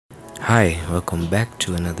Hi, welcome back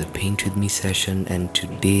to another Paint With Me session, and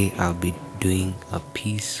today I'll be doing a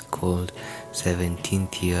piece called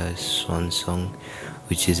 17th Year Swan Song,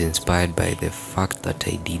 which is inspired by the fact that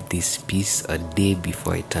I did this piece a day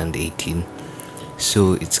before I turned 18.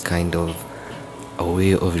 So it's kind of a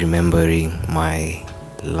way of remembering my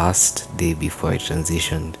last day before I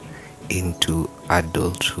transitioned into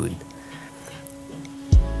adulthood.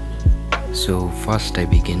 So first I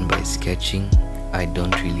begin by sketching. I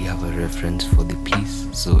don't really have a reference for the piece,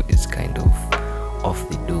 so it's kind of off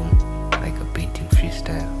the dome, like a painting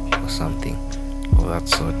freestyle or something of that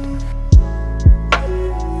sort.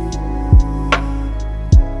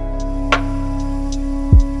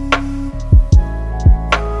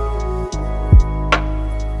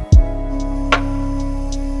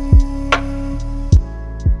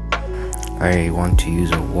 I want to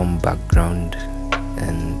use a warm background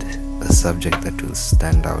and a subject that will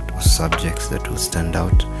stand out, or subjects that will stand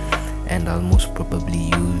out, and I'll most probably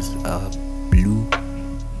use blue,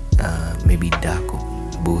 maybe dark, or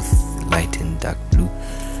both light and dark blue,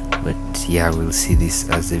 but yeah, we'll see this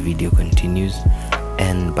as the video continues.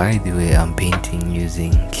 And by the way, I'm painting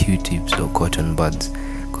using Q-tips or cotton buds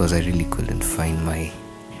because I really couldn't find my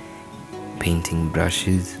painting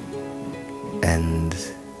brushes, and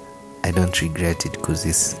I don't regret it because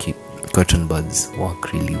these cotton buds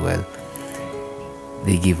work really well.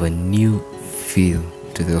 They give a new feel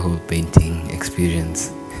to the whole painting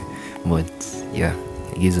experience, but yeah,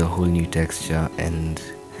 it gives a whole new texture, and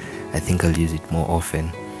I think I'll use it more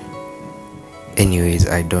often. Anyways,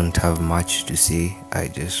 I don't have much to say. I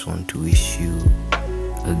just want to wish you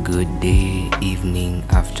a good day, evening,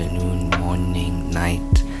 afternoon, morning,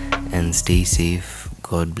 night, and stay safe.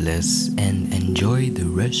 God bless, and enjoy the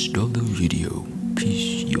rest of the video.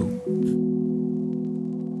 Peace, yo.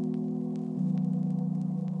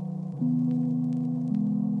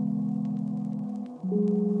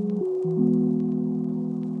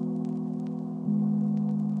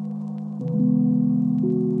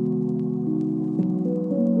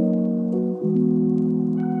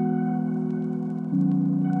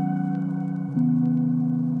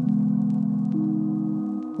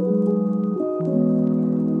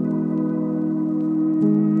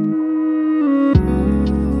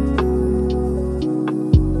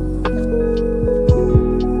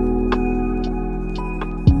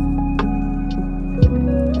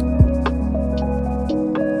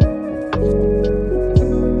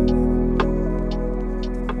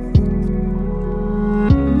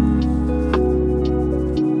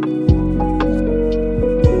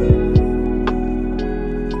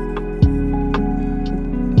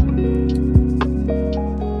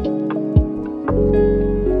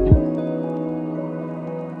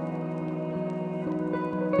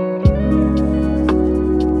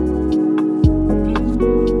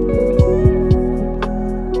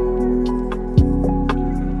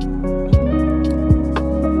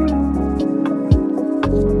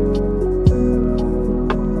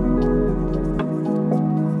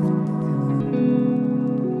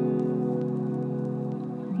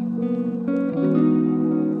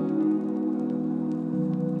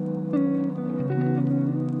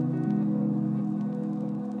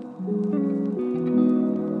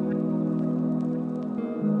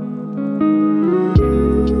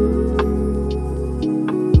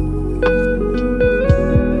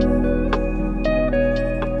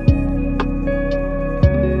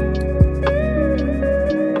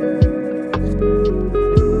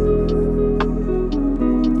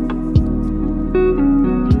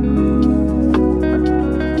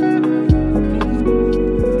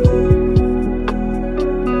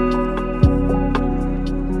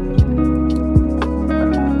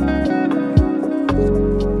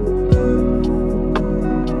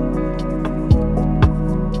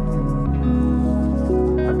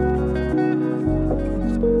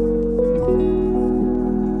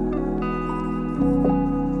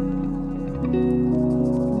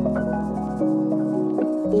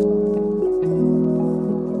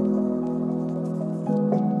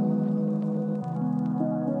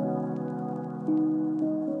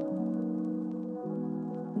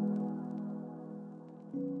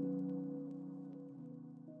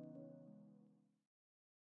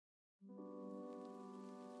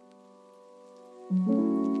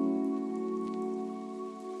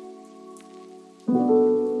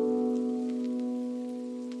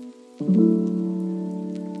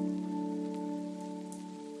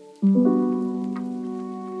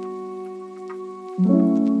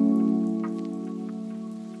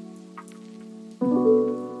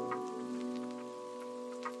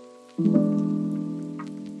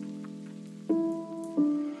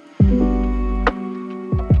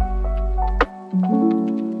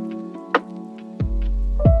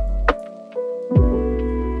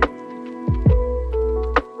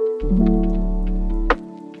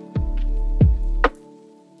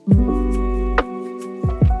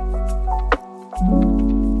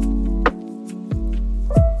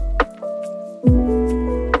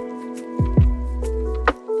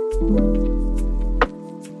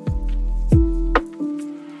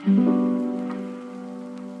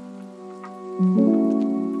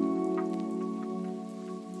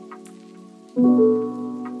 you.